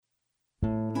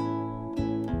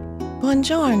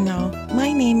Buongiorno,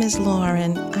 my name is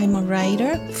Lauren. I'm a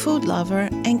writer, food lover,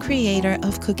 and creator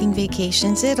of Cooking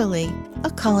Vacations Italy, a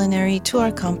culinary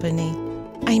tour company.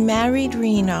 I married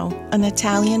Reno, an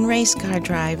Italian race car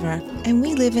driver, and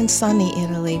we live in sunny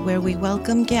Italy where we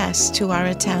welcome guests to our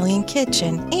Italian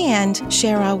kitchen and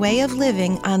share our way of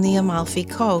living on the Amalfi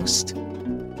Coast.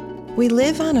 We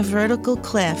live on a vertical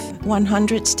cliff,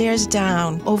 100 stairs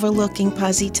down, overlooking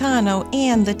Positano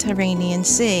and the Tyrrhenian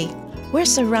Sea. We're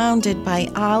surrounded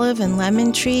by olive and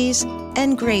lemon trees,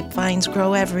 and grapevines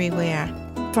grow everywhere.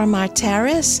 From our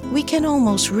terrace, we can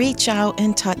almost reach out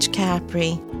and touch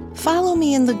Capri. Follow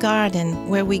me in the garden,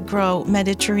 where we grow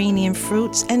Mediterranean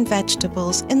fruits and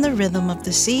vegetables in the rhythm of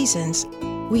the seasons.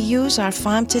 We use our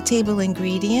farm-to-table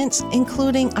ingredients,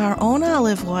 including our own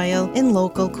olive oil and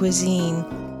local cuisine.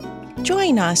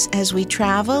 Join us as we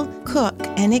travel, cook,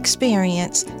 and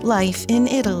experience life in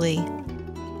Italy.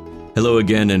 Hello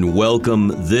again and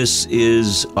welcome. This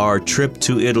is our trip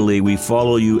to Italy. We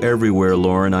follow you everywhere,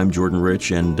 Lauren. I'm Jordan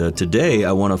Rich, and today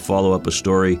I want to follow up a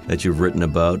story that you've written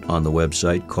about on the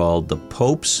website called The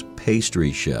Pope's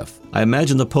Pastry Chef. I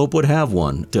imagine the Pope would have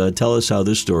one. Tell us how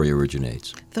this story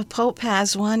originates. The Pope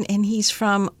has one, and he's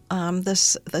from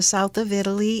the south of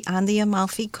Italy on the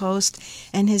Amalfi Coast,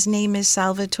 and his name is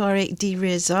Salvatore Di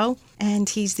Rizzo, and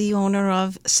he's the owner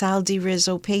of Sal Di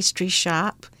Rizzo Pastry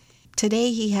Shop.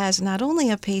 Today he has not only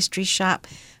a pastry shop,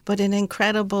 but an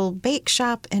incredible bake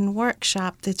shop and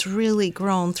workshop that's really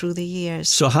grown through the years.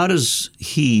 So how does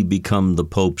he become the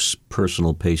Pope's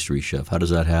personal pastry chef? How does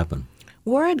that happen?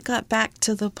 Word got back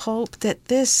to the Pope that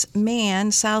this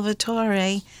man,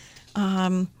 Salvatore,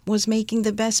 was making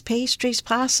the best pastries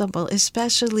possible,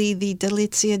 especially the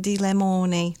Delizia di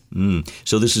Limone.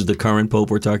 So this is the current Pope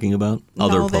we're talking about?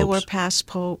 Other No, popes? they were past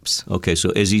popes. Okay, so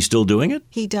is he still doing it?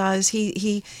 He does.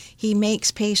 He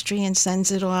makes pastry and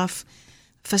sends it off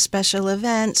for special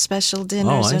events, special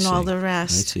dinners, and all the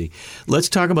rest. I see. Let's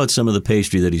talk about some of the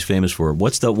pastry that he's famous for.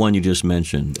 What's that one you just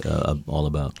mentioned all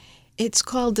about? It's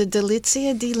called the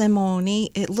Delizia di Limone.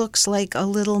 It looks like a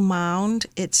little mound.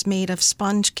 It's made of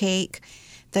sponge cake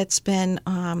that's been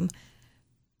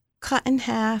cut in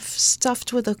half,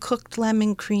 stuffed with a cooked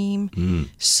lemon cream,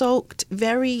 soaked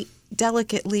very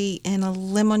delicately in a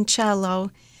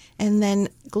limoncello, and then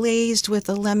glazed with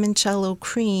a limoncello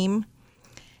cream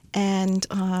and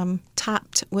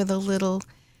topped with a little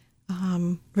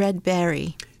red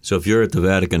berry. So if you're at the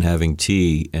Vatican having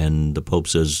tea and the Pope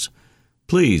says,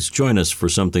 "Please join us for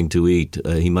something to eat,"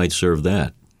 he might serve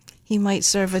that. He might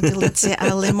serve a Delizia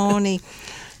al Limone.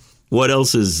 What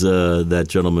else is that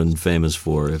gentleman famous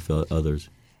for, if others?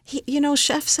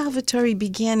 Chef Salvatore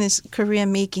began his career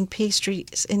making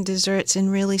pastries and desserts in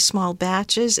really small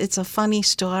batches. It's a funny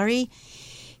story.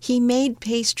 He made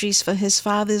pastries for his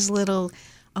father's little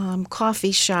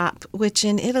coffee shop, which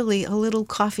in Italy, a little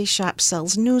coffee shop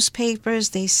sells newspapers.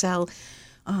 They sell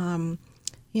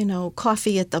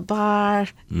coffee at the bar,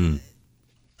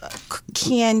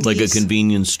 candies. Like a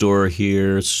convenience store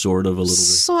here, sort of a little bit?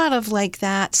 Sort of like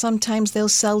that. Sometimes they'll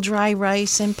sell dry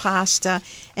rice and pasta.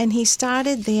 And he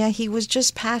started there. He was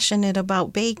just passionate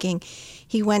about baking.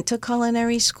 He went to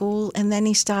culinary school, and then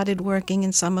he started working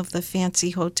in some of the fancy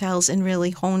hotels and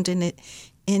really honed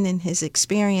in his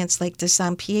experience, like the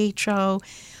San Pietro,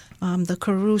 the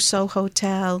Caruso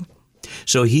Hotel.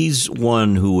 So he's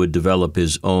one who would develop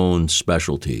his own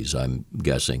specialties, I'm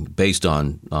guessing, based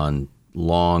on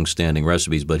long-standing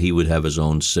recipes, but he would have his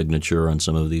own signature on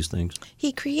some of these things?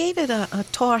 He created a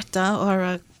torta or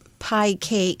a pie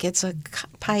cake. It's a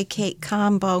pie cake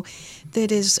combo that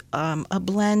is a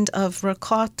blend of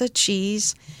ricotta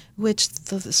cheese, which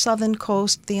the southern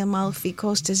coast, the Amalfi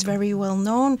Coast, is very well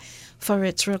known for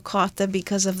its ricotta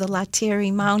because of the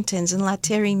Latteri Mountains, and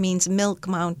Latteri means milk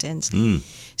mountains.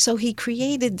 So he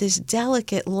created this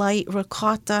delicate, light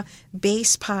ricotta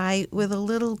base pie with a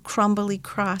little crumbly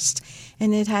crust,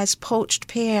 and it has poached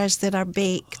pears that are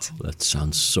baked. That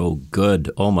sounds so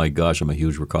good. Oh my gosh, I'm a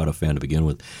huge ricotta fan to begin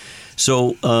with.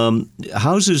 So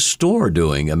how's his store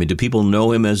doing? I mean, do people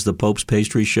know him as the Pope's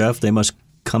pastry chef? They must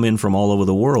come in from all over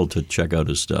the world to check out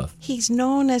his stuff. He's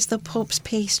known as the Pope's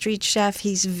pastry chef.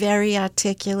 He's very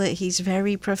articulate. He's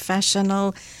very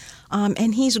professional.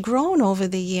 And he's grown over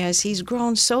the years. He's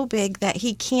grown so big that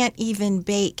he can't even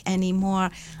bake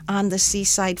anymore on the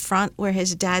seaside front where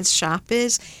his dad's shop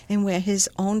is and where his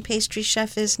own pastry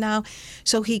chef is now.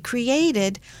 So he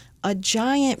created a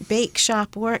giant bake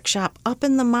shop workshop up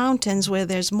in the mountains where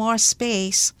there's more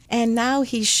space. And now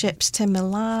he ships to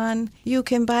Milan. You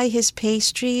can buy his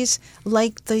pastries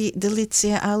like the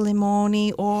Delizia al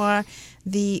Limone or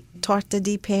the torta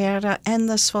di pera and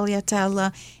the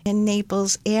sfogliatella in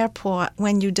Naples airport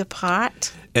when you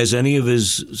depart. Has any of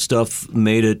his stuff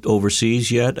made it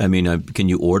overseas yet? I mean, can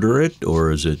you order it,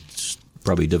 or is it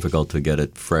probably difficult to get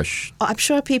it fresh? I'm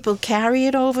sure people carry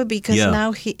it over because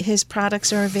now his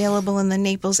products are available in the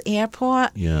Naples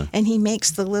airport. Yeah. And he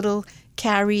makes the little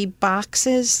carry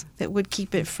boxes that would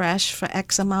keep it fresh for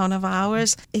X amount of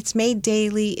hours. It's made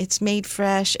daily, it's made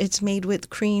fresh, it's made with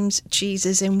creams,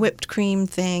 cheeses, and whipped cream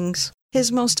things.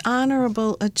 His most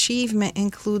honorable achievement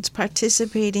includes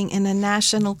participating in a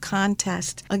national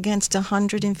contest against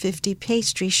 150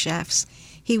 pastry chefs.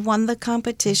 He won the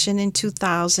competition in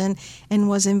 2000 and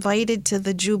was invited to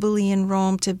the Jubilee in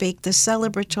Rome to bake the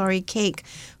celebratory cake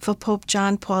for Pope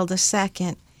John Paul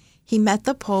II. He met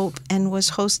the Pope and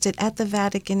was hosted at the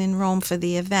Vatican in Rome for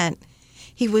the event.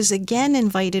 He was again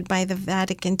invited by the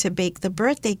Vatican to bake the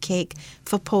birthday cake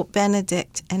for Pope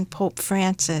Benedict and Pope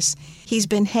Francis. He's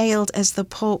been hailed as the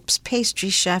Pope's pastry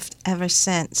chef ever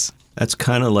since. That's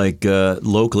kind of like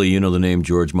locally, you know the name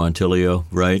George Montilio,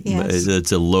 right? Yes.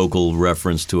 It's a local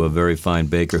reference to a very fine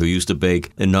baker who used to bake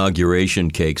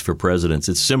inauguration cakes for presidents.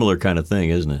 It's a similar kind of thing,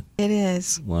 isn't it? It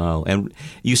is. Wow. And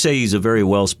you say he's a very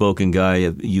well-spoken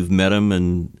guy. You've met him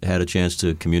and had a chance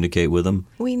to communicate with him?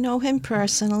 We know him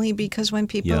personally because when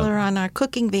people are on our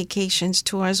cooking vacations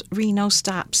tours, Reno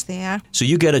stops there. So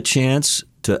you get a chance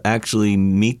to actually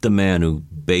meet the man who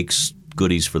bakes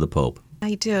goodies for the Pope.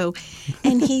 I do.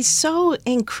 And he's so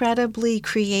incredibly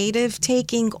creative,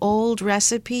 taking old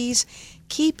recipes,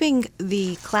 keeping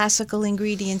the classical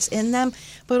ingredients in them,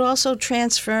 but also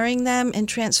transferring them and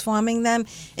transforming them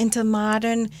into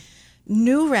modern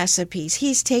new recipes.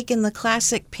 He's taken the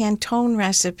classic Pantone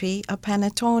recipe. A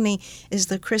panettone is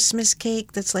the Christmas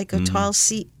cake that's like a tall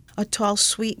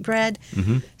sweet bread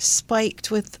spiked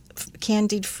with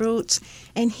candied fruits,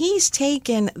 and he's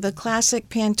taken the classic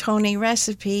Pantone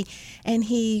recipe and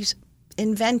he's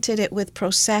invented it with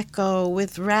Prosecco,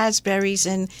 with raspberries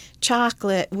and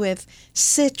chocolate, with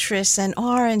citrus and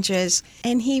oranges.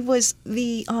 And he was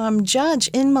the judge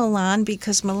in Milan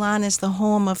because Milan is the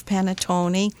home of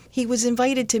panettone. He was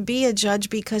invited to be a judge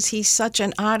because he's such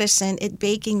an artisan at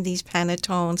baking these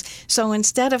panettones. So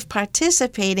instead of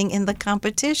participating in the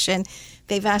competition,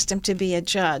 they've asked him to be a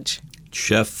judge.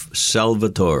 Chef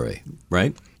Salvatore,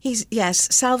 right?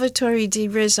 Salvatore di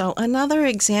Rizzo. Another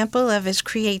example of his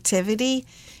creativity,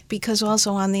 because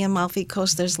also on the Amalfi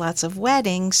Coast there's lots of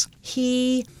weddings.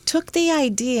 He took the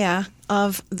idea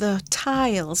of the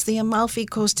tiles. The Amalfi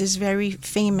Coast is very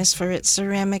famous for its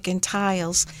ceramic and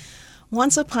tiles.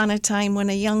 Once upon a time when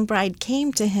a young bride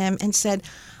came to him and said,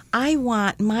 I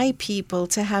want my people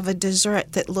to have a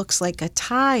dessert that looks like a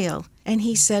tile. And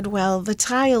he said, well, the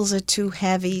tiles are too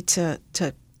heavy to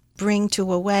bring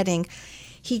to a wedding.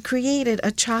 He created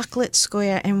a chocolate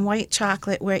square and white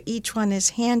chocolate where each one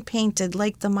is hand-painted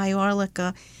like the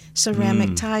Majolica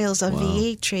ceramic tiles of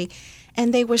Vietri.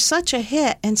 And they were such a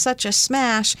hit and such a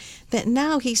smash that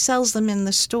now he sells them in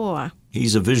the store.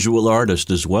 He's a visual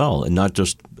artist as well, and not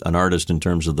just an artist in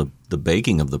terms of the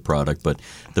baking of the product, but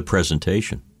the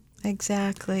presentation.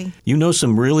 Exactly. You know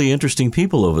some really interesting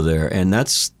people over there, and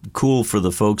that's cool for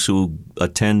the folks who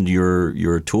attend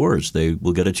your tours. They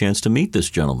will get a chance to meet this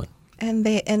gentleman. And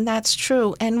that's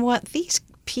true. And what these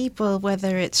people,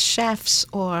 whether it's chefs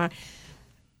or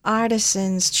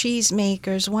artisans,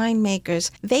 cheesemakers,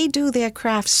 winemakers, they do their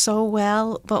craft so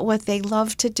well, but what they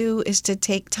love to do is to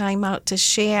take time out to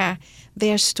share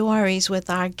their stories with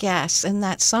our guests, and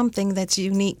that's something that's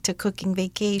unique to Cooking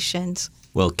Vacations.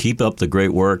 Well, keep up the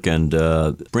great work and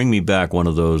bring me back one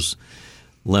of those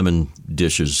lemon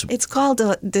dishes. It's called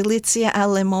a delizia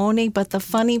al limone, but the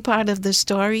funny part of the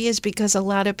story is because a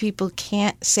lot of people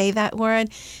can't say that word,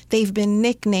 they've been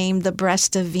nicknamed the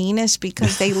breast of Venus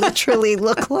because they literally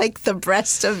look like the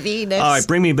breast of Venus. All right,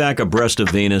 bring me back a breast of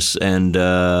Venus and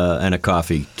a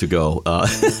coffee to go.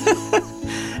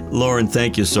 Lauren,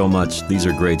 thank you so much. These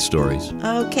are great stories.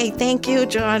 Okay, thank you,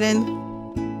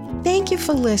 Jordan. Thank you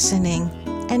for listening.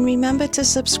 And remember to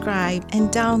subscribe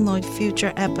and download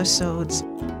future episodes.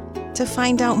 To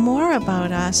find out more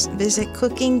about us, visit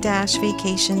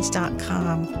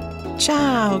cooking-vacations.com.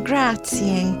 Ciao,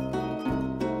 grazie.